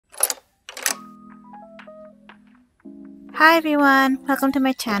Hi everyone, welcome to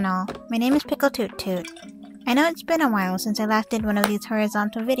my channel. My name is Pickle Toot Toot. I know it's been a while since I last did one of these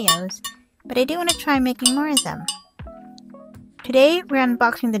horizontal videos, but I do want to try making more of them. Today we're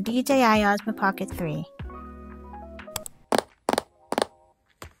unboxing the DJI Osmo Pocket 3.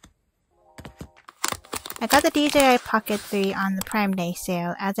 I got the DJI Pocket 3 on the Prime Day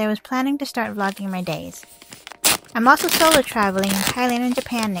sale as I was planning to start vlogging my days. I'm also solo traveling in Thailand and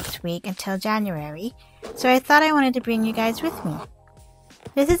Japan next week until January, so I thought I wanted to bring you guys with me.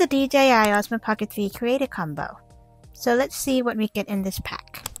 This is the DJI Osmo Pocket 3 Creator Combo, so let's see what we get in this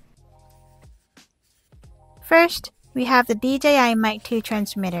pack. First, we have the DJI Mic 2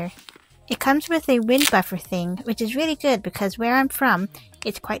 transmitter. It comes with a wind buffer thing, which is really good because where I'm from,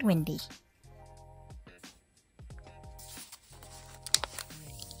 it's quite windy.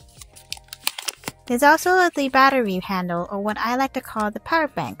 There's also the battery handle, or what I like to call the power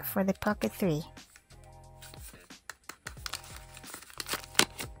bank for the Pocket 3.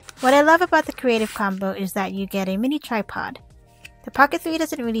 What I love about the Creative Combo is that you get a mini tripod. The Pocket 3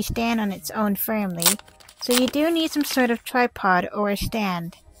 doesn't really stand on its own firmly, so you do need some sort of tripod or a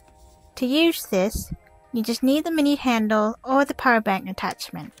stand. To use this, you just need the mini handle or the power bank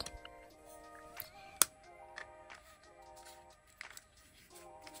attachment.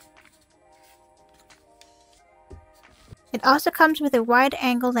 It also comes with a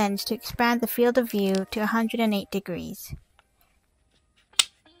wide-angle lens to expand the field of view to 108 degrees.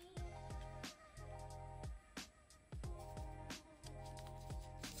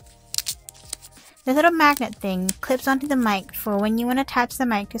 The little magnet thing clips onto the mic for when you want to attach the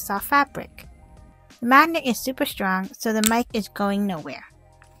mic to soft fabric. The magnet is super strong, so the mic is going nowhere.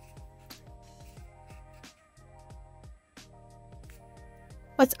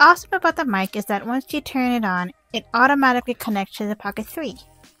 What's awesome about the mic is that once you turn it on, it automatically connects to the Pocket 3.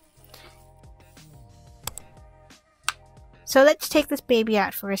 So let's take this baby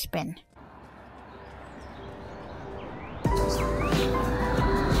out for a spin.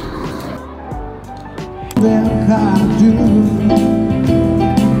 Welcome